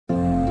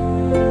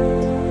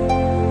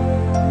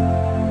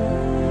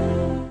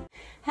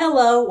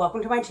Hello,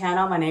 welcome to my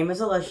channel. My name is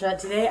Alicia.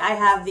 Today I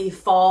have the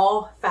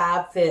Fall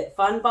Fab Fit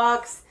Fun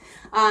Box.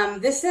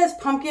 This says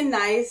pumpkin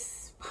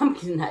spice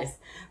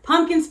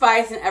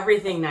and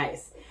everything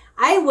nice.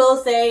 I will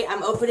say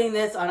I'm opening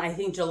this on, I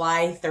think,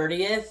 July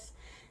 30th.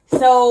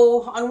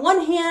 So on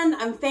one hand,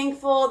 I'm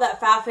thankful that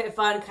Fab Fit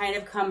Fun kind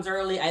of comes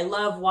early. I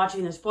love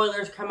watching the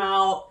spoilers come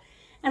out,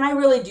 and I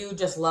really do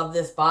just love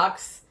this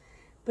box,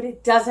 but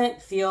it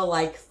doesn't feel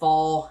like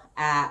fall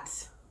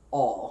at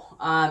all.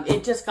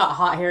 It just got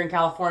hot here in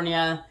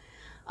California.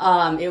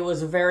 It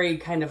was a very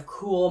kind of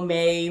cool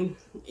May,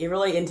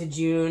 really into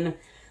June.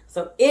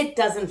 So it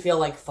doesn't feel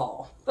like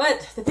fall.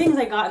 But the things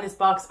I got in this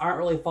box aren't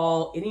really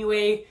fall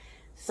anyway.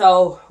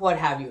 So what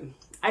have you.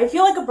 I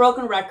feel like a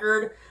broken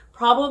record.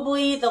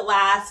 Probably the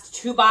last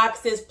two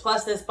boxes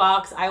plus this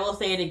box. I will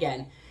say it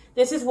again.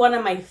 This is one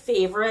of my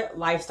favorite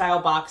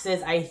lifestyle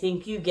boxes. I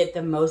think you get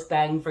the most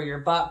bang for your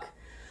buck,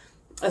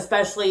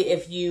 especially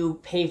if you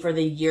pay for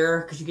the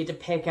year, because you get to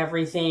pick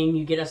everything.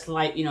 You get a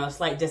slight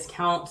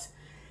discount.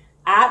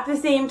 At the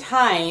same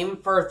time,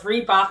 for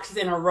 3 boxes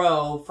in a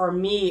row, for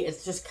me,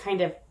 it's just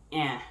kind of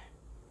eh.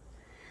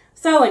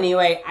 So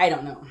anyway, I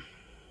don't know.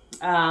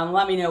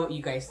 Let me know what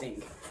you guys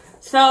think.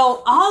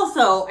 So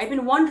also, I've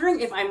been wondering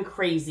if I'm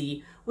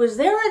crazy. Was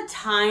there a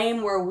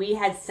time where we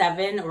had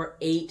 7 or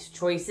 8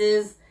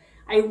 choices?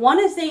 I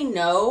want to say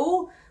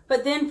no,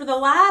 but then for the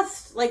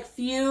last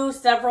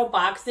several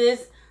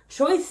boxes,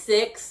 choice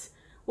 6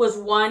 was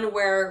one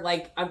where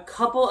a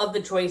couple of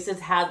the choices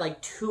had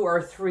 2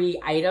 or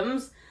 3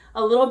 items,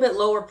 a little bit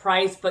lower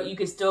price, but you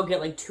could still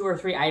get 2 or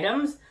 3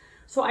 items.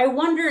 So I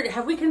wondered,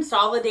 have we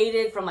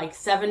consolidated from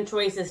 7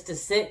 choices to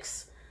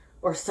 6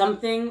 or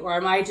something, or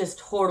am I just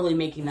totally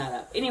making that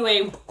up?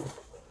 Anyway,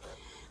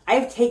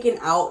 I've taken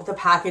out the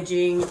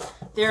packaging.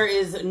 There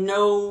is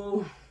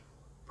no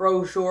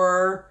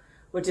brochure,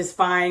 which is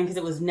fine because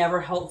it was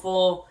never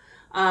helpful.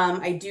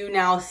 I do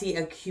now see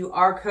a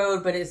QR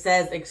code, but it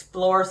says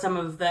explore some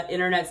of the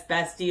internet's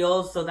best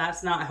deals, so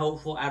that's not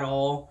helpful at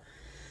all.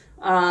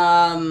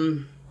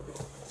 So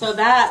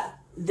that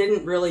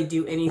didn't really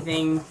do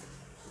anything.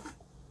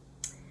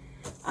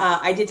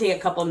 I did take a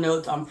couple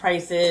notes on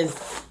prices.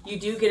 You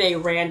do get a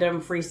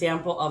random free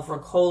sample of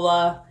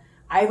Ricola.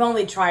 I've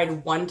only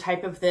tried one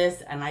type of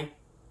this, and I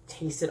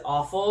tasted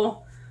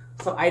awful.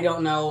 So I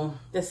don't know.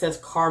 This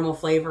says caramel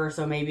flavor,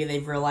 so maybe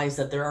they've realized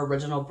that their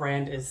original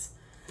brand is,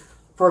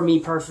 for me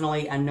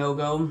personally, a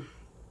no-go.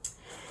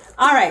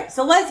 All right,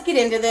 so let's get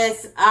into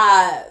this.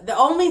 The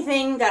only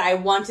thing that I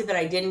wanted that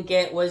I didn't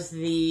get was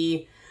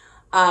the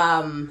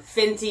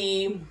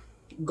Fenty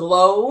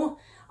Glow.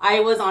 I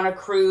was on a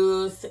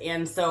cruise,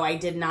 and so I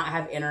did not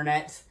have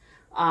internet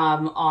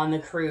on the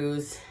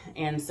cruise,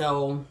 and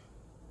so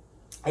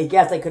I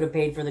guess I could have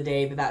paid for the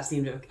day, but that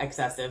seemed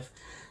excessive.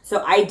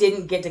 So I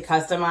didn't get to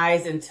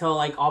customize until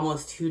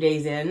almost 2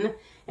 days in,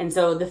 and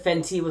so the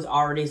Fenty was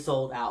already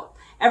sold out.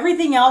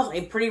 Everything else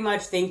I pretty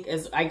much think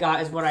I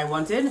got is what I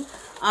wanted.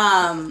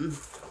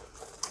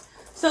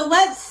 So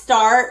let's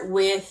start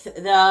with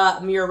the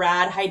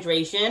Murad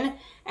Hydration.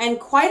 And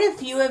quite a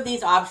few of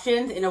these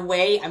options, in a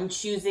way, I'm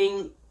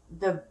choosing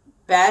the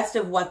best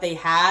of what they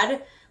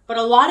had. But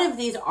a lot of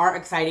these aren't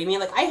exciting me.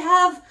 I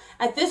have,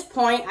 at this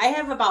point, I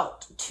have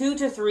about 2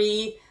 to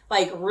 3,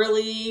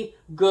 really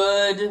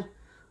good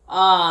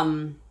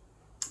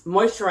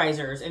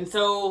moisturizers. And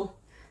so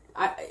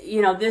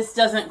this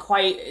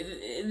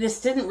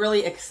didn't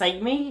really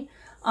excite me.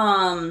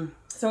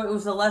 So it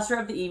was the lesser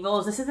of the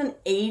evils. This is an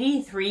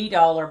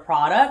 $83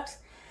 product.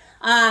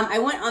 I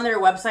went on their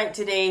website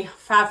today,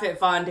 Fab Fit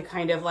Fun, to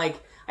kind of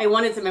I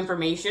wanted some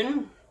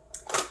information.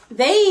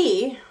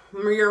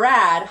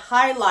 Murad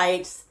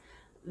highlights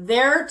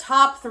their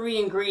top 3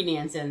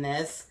 ingredients in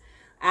this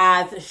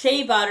as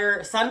shea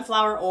butter,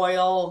 sunflower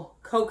oil,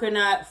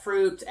 coconut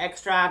fruit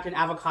extract, and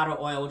avocado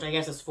oil, which I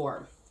guess is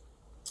 4.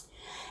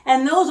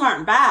 And those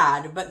aren't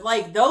bad, but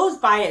those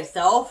by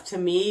itself to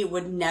me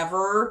would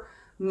never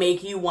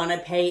make you want to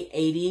pay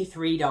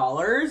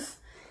 $83.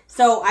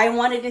 So I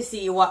wanted to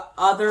see what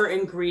other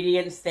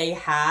ingredients they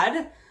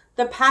had.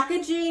 The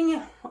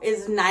packaging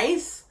is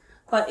nice,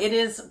 but it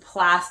is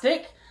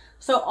plastic.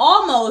 So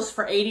almost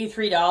for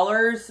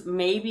 $83,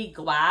 maybe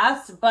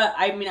glass, but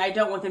I mean, I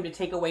don't want them to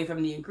take away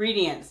from the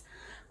ingredients.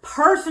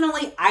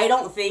 Personally, I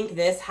don't think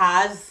this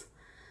has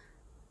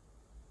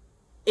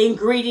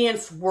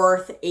ingredients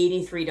worth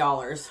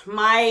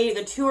 $83.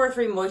 The 2 or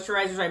 3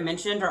 moisturizers I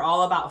mentioned are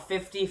all about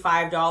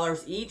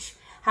 $55 each,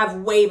 have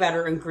way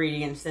better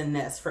ingredients than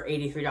this for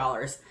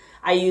 $83.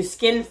 I use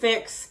Skin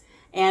Fix,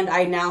 and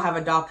I now have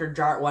a Dr.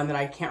 Jart one that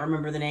I can't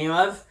remember the name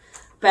of.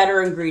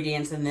 Better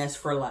ingredients than this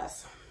for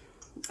less.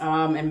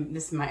 And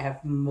this might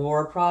have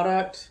more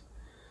product.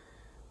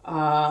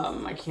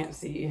 I can't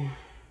see.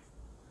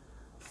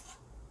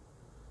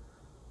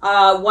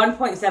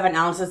 1.7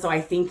 ounces, so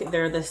I think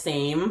they're the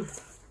same.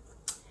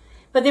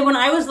 But then when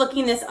I was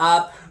looking this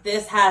up,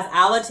 this has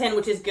Alatin,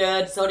 which is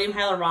good, sodium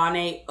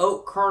hyaluronate,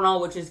 oat kernel,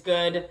 which is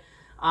good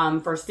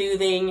for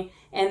soothing,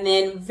 And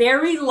then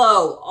very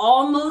low,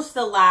 almost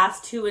the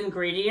last two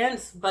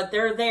ingredients, but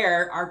they're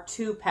there, are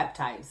 2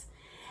 peptides.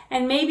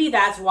 And maybe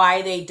that's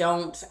why they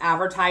don't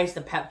advertise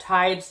the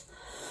peptides,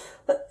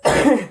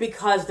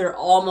 because they're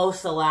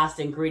almost the last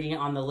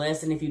ingredient on the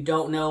list. And if you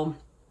don't know,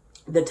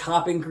 the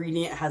top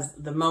ingredient has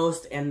the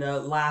most and the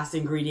last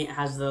ingredient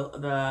has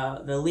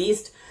the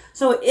least.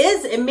 So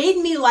it made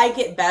me like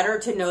it better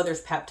to know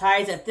there's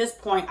peptides. At this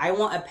point, I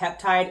want a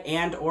peptide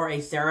and or a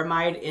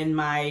ceramide in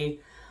my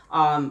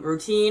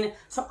routine.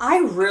 So I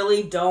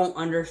really don't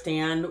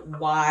understand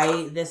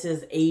why this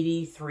is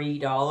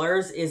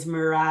 $83. Is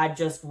Murad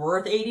just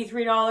worth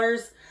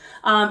 $83?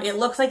 It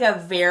looks like a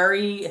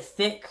very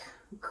thick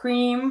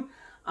cream.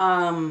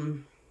 Yeah,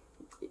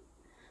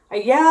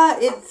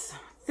 it's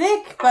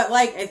thick, but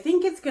like, I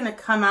think it's gonna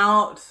come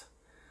out.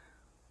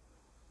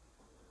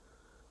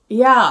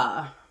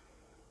 Yeah.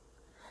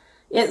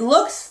 It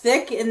looks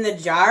thick in the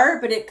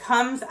jar, but it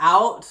comes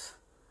out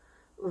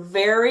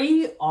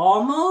very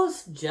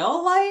almost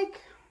gel-like.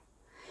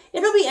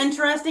 It'll be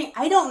interesting.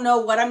 I don't know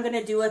what I'm going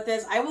to do with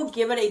this. I will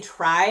give it a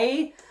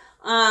try.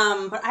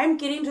 But I'm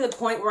getting to the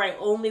point where I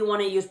only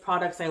want to use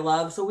products I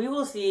love. So we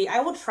will see. I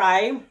will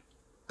try.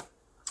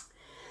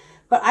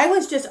 But I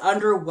was just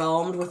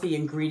underwhelmed with the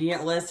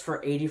ingredient list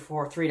for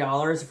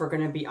 $3, if we're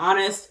going to be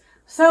honest.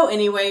 So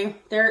anyway,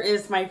 there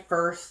is my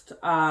first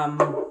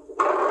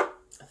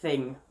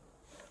thing.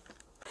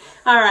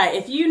 All right,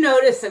 if you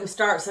notice some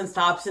starts and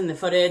stops in the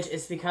footage,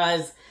 it's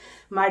because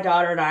my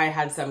daughter and I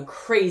had some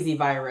crazy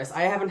virus.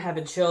 I haven't had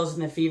the chills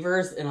and the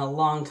fevers in a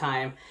long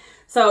time.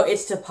 So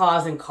it's to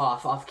pause and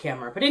cough off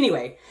camera. But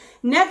anyway,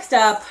 next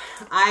up,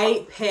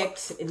 I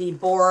picked the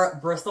Boar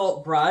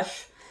Bristle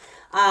Brush.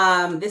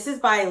 This is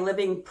by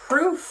Living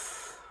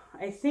Proof,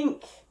 I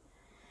think.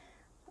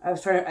 I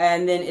was trying to,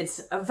 and then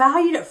it's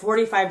valued at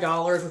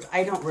 $45, which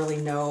I don't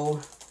really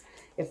know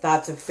if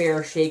that's a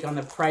fair shake on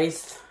the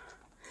price.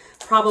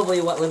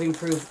 Probably what Living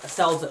Proof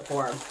sells it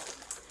for.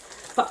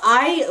 But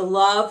I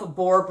love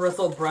boar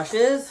bristle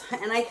brushes,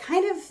 and I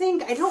kind of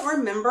think, I don't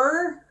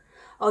remember.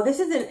 Oh, this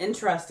is an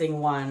interesting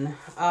one.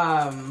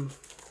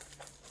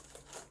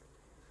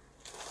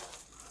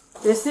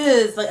 This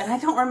is like, and I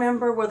don't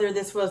remember whether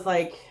this was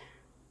like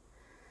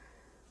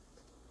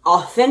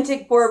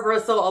authentic boar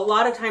bristle. A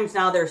lot of times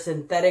now they're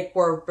synthetic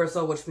boar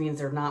bristle, which means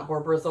they're not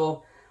boar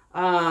bristle.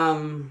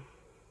 And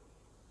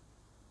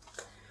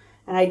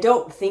I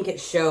don't think it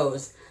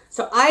shows.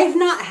 So I've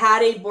not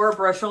had a boar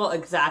bristle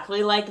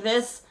exactly like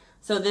this.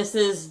 So this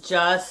is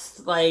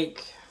just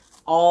like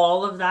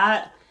all of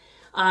that.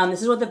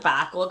 This is what the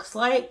back looks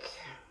like.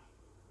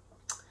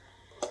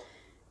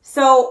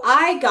 So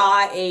I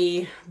got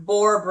a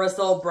boar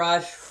bristle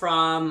brush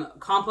from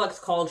Complex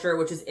Culture,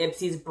 which is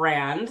Ipsy's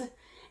brand.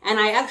 And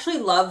I actually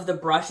love the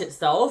brush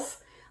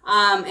itself.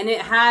 And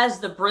it has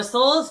the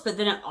bristles, but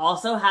then it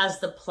also has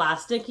the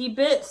plasticky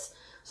bits.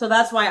 So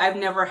that's why I've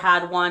never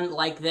had one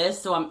like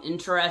this. So I'm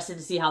interested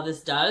to see how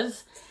this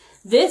does.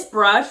 This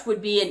brush would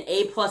be an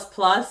A++,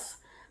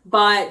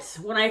 but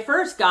when I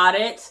first got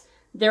it,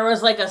 there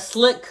was like a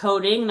slick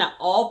coating that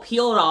all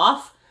peeled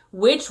off,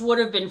 which would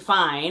have been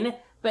fine.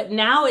 But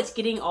now it's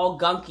getting all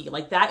gunky.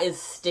 Like that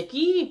is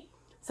sticky.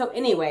 So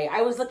anyway,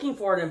 I was looking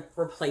for a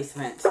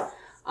replacement.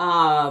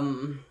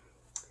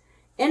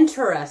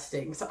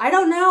 Interesting. So I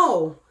don't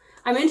know.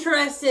 I'm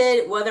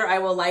interested whether I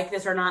will like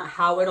this or not,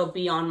 how it'll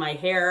be on my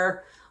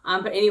hair.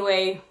 But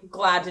anyway,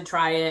 glad to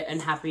try it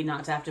and happy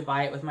not to have to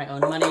buy it with my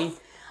own money.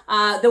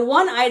 The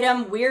one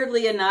item,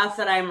 weirdly enough,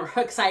 that I'm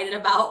excited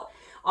about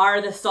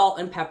are the salt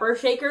and pepper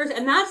shakers.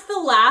 And that's the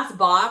last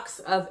box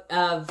of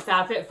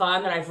Fab Fit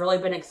Fun that I've really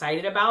been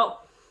excited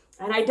about.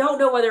 And I don't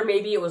know whether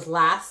maybe it was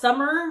last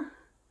summer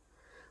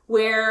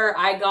where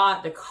I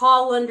got the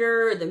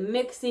colander, the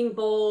mixing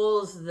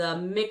bowls, the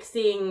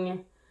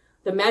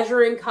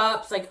measuring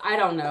cups. Like, I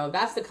don't know.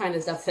 That's the kind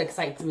of stuff that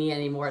excites me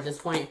anymore at this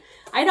point.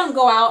 I don't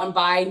go out and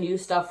buy new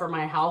stuff for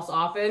my house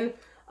often.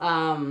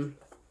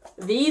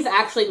 These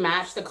actually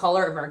match the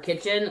color of our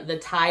kitchen. The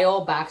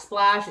tile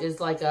backsplash is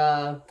like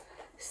a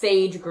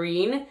sage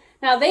green.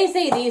 Now, they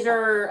say these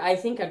are, I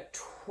think, a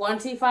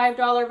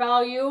 $25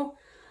 value.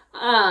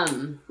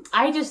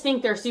 I just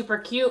think they're super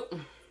cute.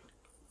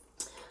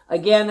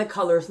 Again, the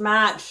colors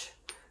match.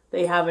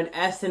 They have an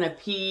S and a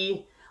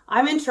P.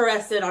 I'm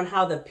interested on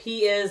how the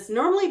P is.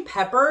 Normally,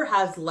 pepper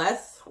has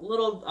less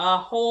little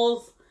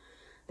holes.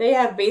 They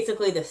have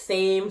basically the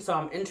same, so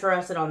I'm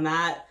interested on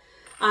that.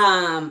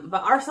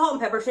 But our salt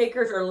and pepper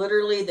shakers are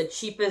literally the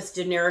cheapest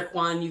generic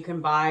one you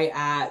can buy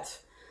at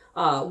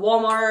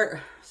Walmart.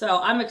 So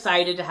I'm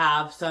excited to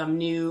have some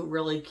new,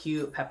 really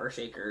cute pepper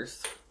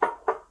shakers.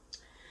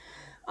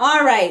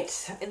 All right,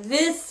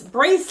 this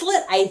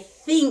bracelet, I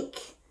think,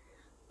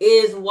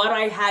 is what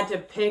I had to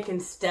pick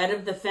instead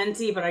of the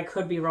Fenty, but I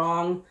could be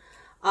wrong.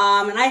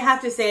 And I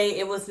have to say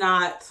it was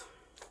not,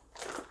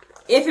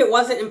 if it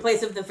wasn't in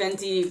place of the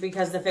Fenty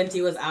because the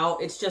Fenty was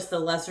out, it's just the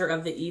lesser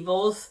of the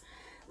evils.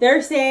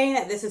 They're saying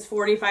that this is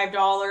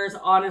 $45.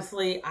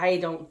 Honestly, I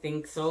don't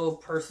think so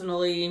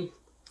personally.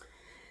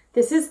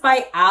 This is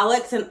by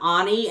Alex and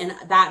Ani, and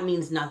that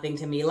means nothing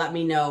to me. Let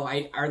me know.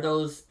 Are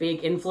those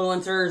big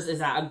influencers? Is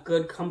that a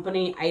good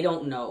company? I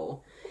don't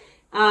know.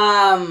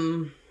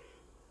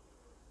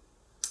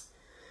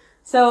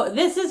 So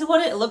this is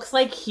what it looks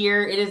like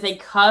here. It is a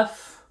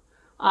cuff.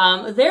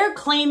 They're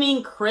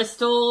claiming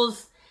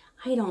crystals.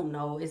 I don't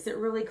know. Is it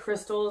really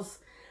crystals?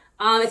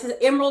 It says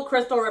emerald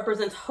crystal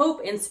represents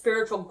hope and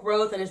spiritual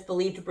growth and is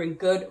believed to bring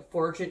good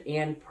fortune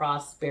and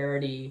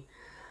prosperity.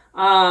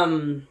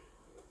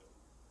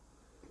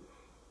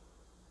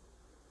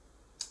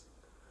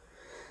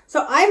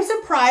 So I'm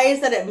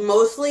surprised that it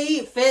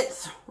mostly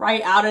fits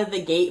right out of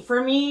the gate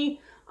for me,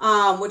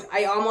 which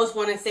I almost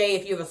want to say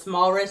if you have a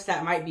small wrist,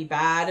 that might be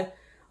bad.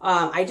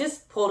 I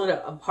just pulled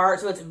it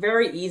apart, so it's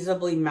very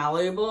easily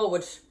malleable,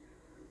 which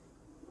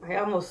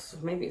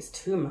maybe it's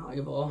too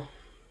malleable.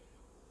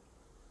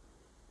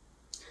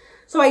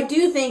 So I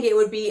do think it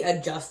would be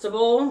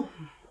adjustable.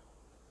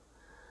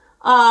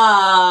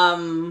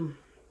 So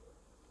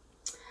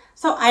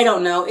I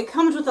don't know. It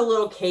comes with a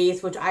little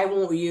case, which I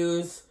won't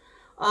use.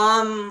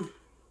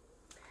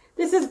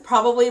 This is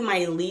probably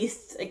my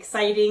least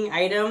exciting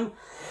item.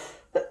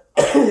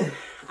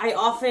 I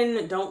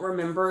often don't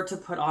remember to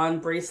put on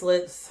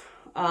bracelets.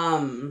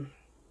 Even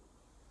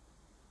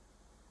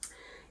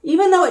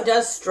though it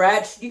does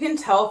stretch, you can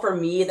tell for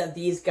me that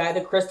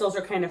the crystals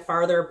are kind of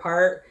farther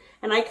apart.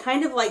 And I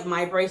kind of like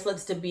my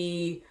bracelets to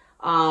be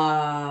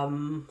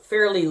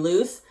fairly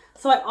loose.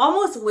 So I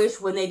almost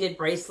wish when they did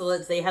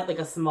bracelets, they had like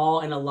a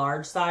small and a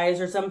large size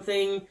or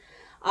something.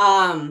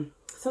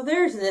 So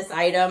there's this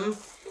item.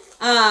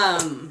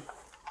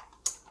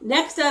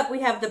 Next up,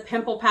 we have the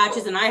pimple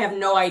patches, and I have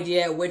no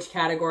idea which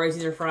categories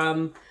these are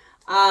from.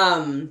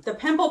 The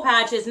pimple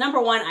patches,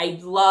 number one, I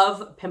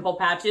love pimple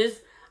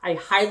patches. I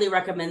highly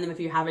recommend them if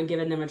you haven't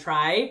given them a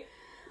try.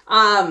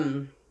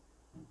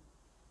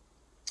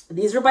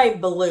 These are by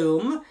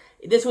Bloom.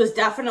 This was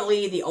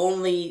definitely the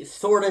only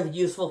sort of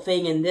useful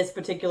thing in this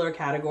particular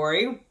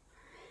category.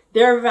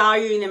 They're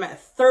valuing them at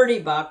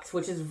 $30,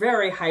 which is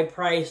very high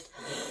priced.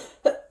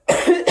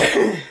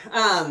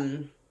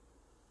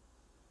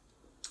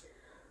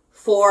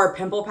 For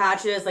pimple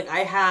patches, like I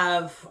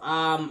have,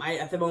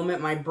 at the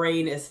moment my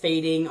brain is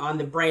fading on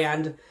the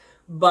brand,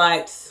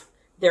 but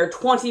they're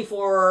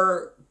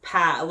 24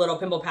 little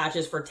pimple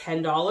patches for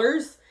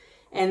 $10.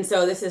 And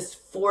so this is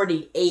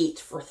 48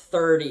 for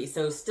 $30.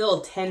 So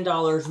still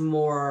 $10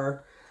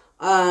 more.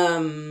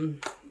 So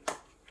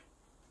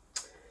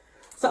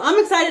I'm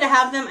excited to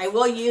have them. I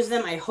will use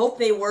them. I hope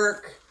they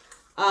work.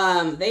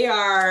 They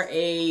are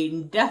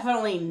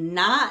definitely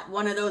not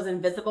one of those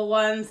invisible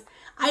ones.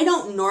 I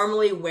don't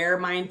normally wear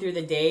mine through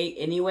the day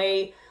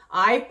anyway.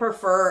 I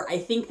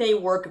think they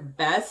work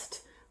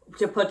best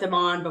to put them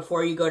on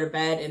before you go to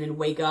bed and then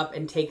wake up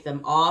and take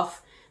them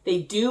off. They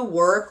do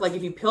work. Like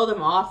if you peel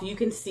them off, you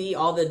can see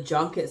all the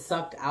junk is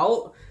sucked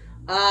out.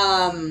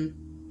 And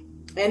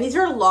these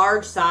are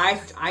large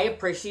size, which I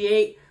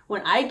appreciate.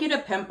 When I get a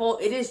pimple,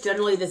 it is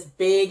generally this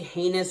big,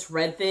 heinous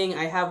red thing.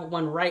 I have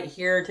one right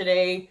here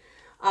today.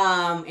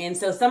 And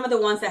so some of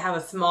the ones that have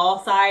a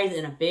small size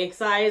and a big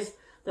size,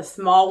 the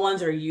small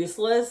ones are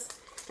useless.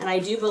 And I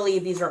do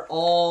believe these are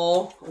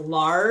all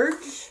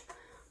large,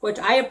 which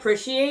I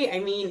appreciate. I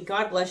mean,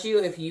 God bless you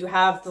if you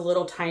have the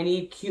little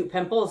tiny cute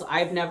pimples.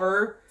 I've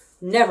never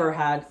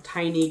had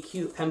tiny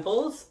cute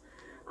pimples.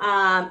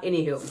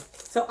 Anywho,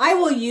 so I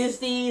will use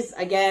these.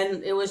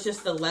 Again, it was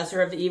just the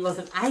lesser of the evils.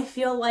 And I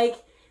feel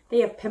like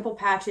they have pimple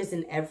patches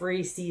in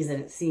every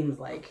season, it seems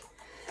like.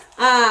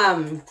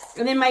 And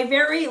then my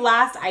very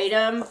last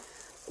item,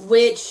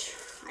 which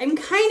I'm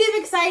kind of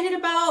excited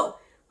about,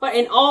 but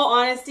in all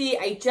honesty,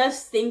 I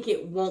just think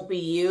it won't be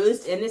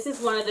used. And this is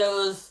one of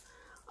those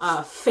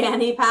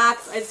fanny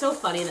packs. It's so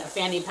funny that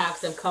fanny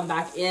packs have come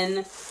back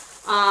in.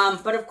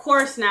 But of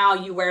course now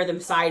you wear them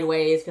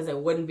sideways because it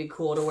wouldn't be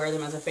cool to wear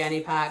them as a fanny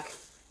pack.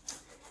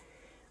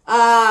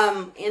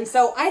 And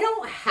so I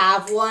don't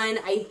have one.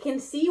 I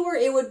can see where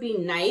it would be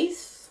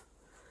nice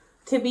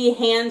to be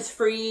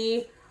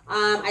hands-free.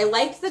 I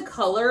liked the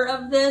color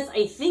of this.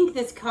 I think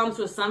this comes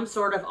with some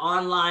sort of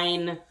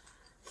online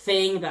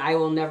thing that I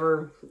will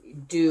never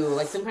do,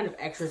 like some kind of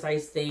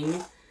exercise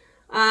thing.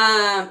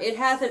 It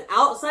has an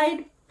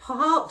outside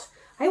popped.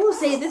 I will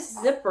say this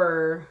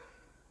zipper,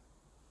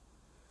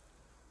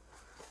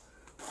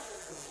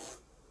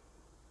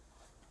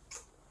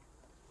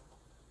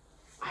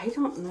 I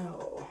don't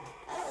know.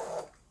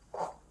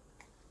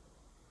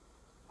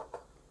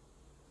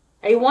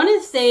 I want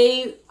to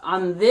say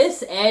on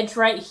this edge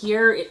right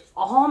here, it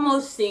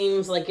almost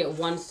seems like it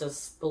wants to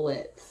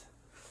split.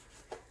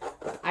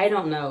 But I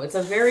don't know. It's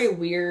a very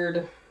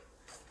weird...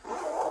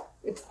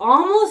 It's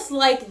almost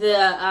like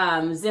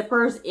the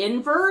zipper's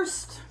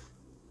inversed.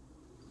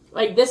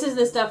 Like this is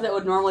the stuff that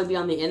would normally be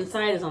on the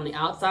inside is on the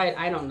outside.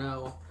 I don't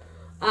know.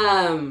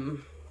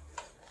 And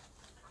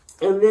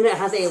then it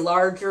has a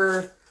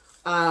larger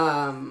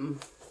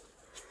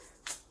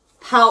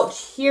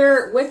pouch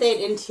here with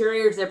an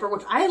interior zipper,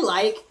 which I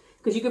like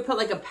because you could put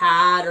like a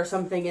pad or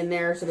something in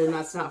there so then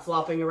that's not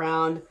flopping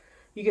around.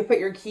 You can put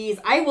your keys.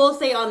 I will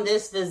say on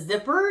this, the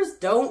zippers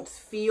don't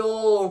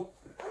feel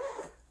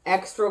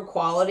extra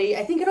quality.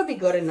 I think it'll be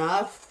good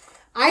enough.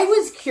 I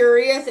was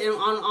curious, and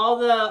on all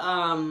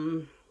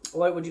the,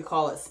 what would you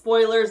call it,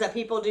 spoilers that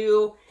people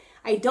do,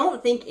 I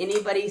don't think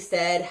anybody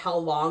said how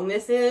long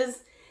this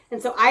is.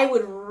 And so I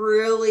would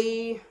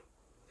really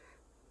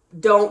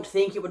don't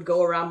think it would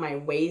go around my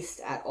waist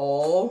at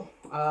all.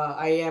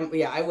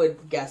 I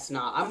would guess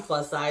not. I'm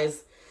plus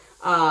size.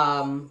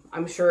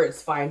 I'm sure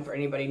it's fine for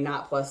anybody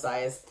not plus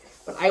size,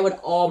 but I would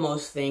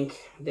almost think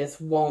this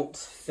won't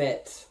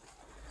fit.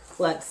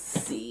 Let's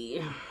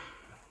see.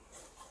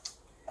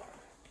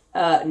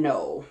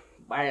 No,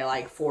 by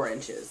like 4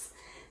 inches.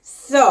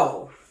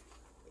 So,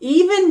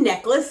 even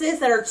necklaces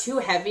that are too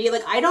heavy,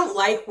 like I don't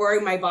like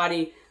wearing my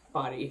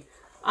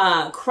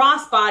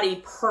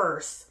crossbody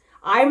purse.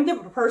 I'm the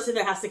person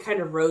that has to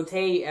kind of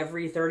rotate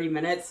every 30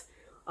 minutes.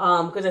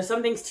 Because if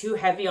something's too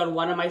heavy on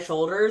one of my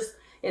shoulders,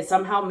 it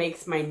somehow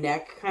makes my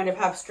neck kind of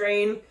have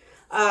strain.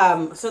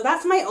 So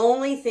that's my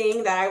only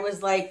thing that I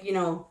was like, you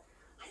know,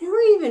 I never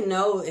even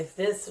know if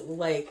this,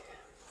 like...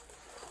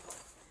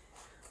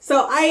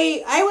 So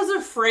I was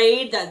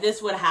afraid that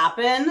this would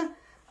happen.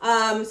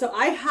 So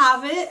I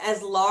have it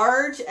as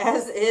large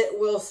as it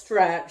will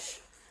stretch.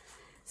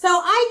 So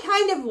I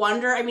kind of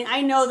wonder, I mean,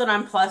 I know that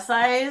I'm plus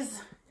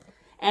size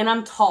and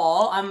I'm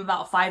tall. I'm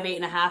about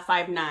 5'8.5",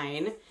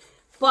 5'9".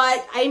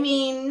 But, I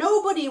mean,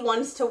 nobody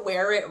wants to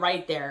wear it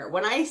right there.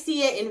 When I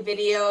see it in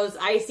videos,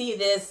 I see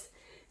this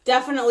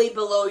definitely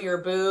below your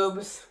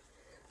boobs.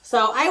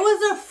 So I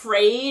was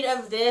afraid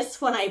of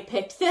this when I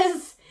picked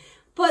this,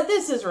 but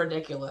this is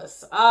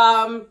ridiculous.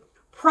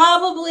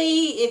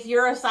 Probably if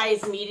you're a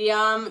size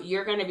medium,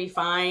 you're going to be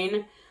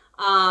fine.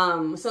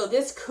 So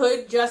this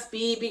could just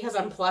be because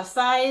I'm plus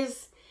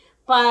size,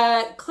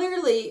 but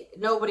clearly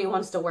nobody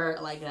wants to wear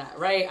it like that,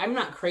 right? I'm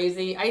not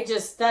crazy.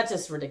 That's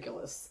just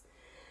ridiculous.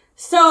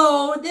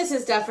 So this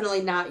is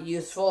definitely not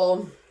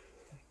useful.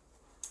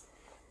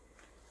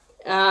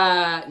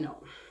 No.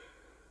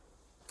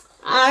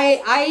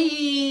 I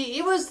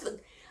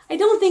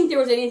don't think there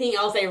was anything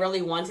else I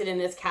really wanted in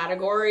this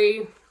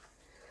category.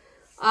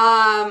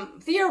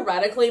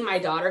 Theoretically, my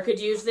daughter could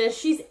use this.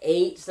 She's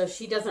 8, so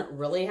she doesn't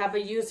really have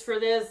a use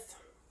for this.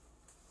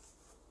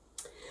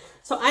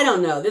 So I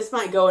don't know. This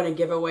might go in a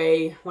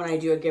giveaway when I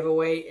do a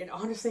giveaway. It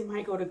honestly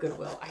might go to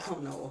Goodwill. I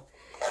don't know.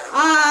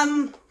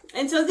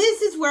 And so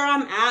this is where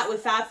I'm at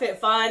with Fab Fit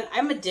Fun.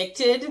 I'm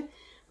addicted,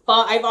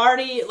 but I've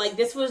already, like,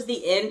 this was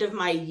the end of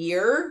my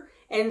year.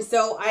 And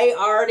so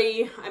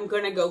I'm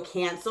going to go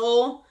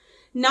cancel.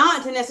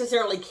 Not to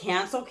necessarily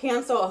cancel.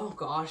 Oh,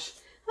 gosh.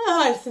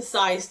 It's the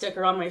size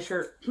sticker on my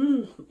shirt.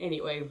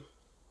 Anyway.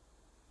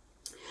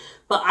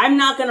 But I'm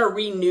not going to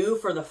renew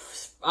for the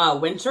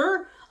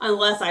winter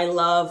unless I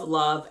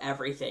love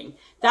everything.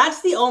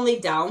 That's the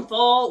only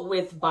downfall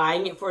with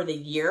buying it for the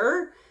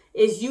year,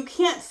 is you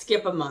can't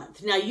skip a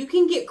month. Now, you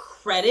can get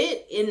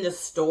credit in the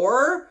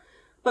store,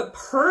 but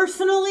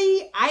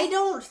personally, I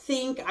don't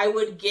think I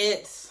would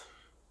get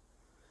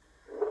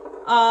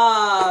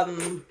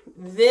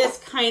this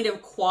kind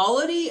of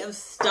quality of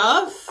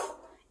stuff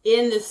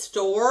in the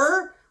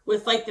store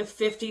with like the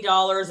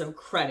 $50 of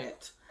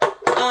credit.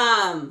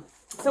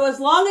 So as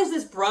long as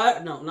this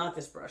brush, no, not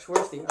this brush.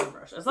 Where's the other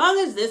brush? As long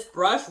as this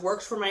brush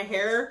works for my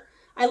hair,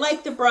 I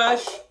like the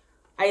brush.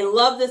 I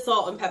love the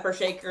salt and pepper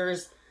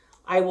shakers.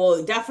 I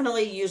will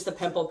definitely use the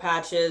pimple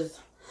patches.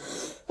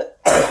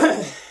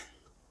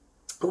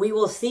 We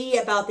will see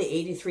about the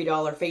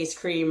 $83 face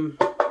cream.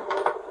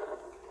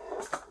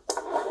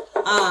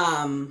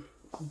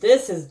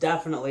 This is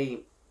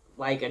definitely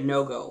like a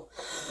no-go.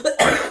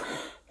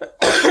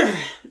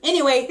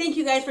 Anyway, thank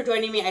you guys for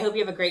joining me. I hope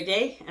you have a great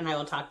day, and I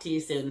will talk to you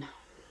soon.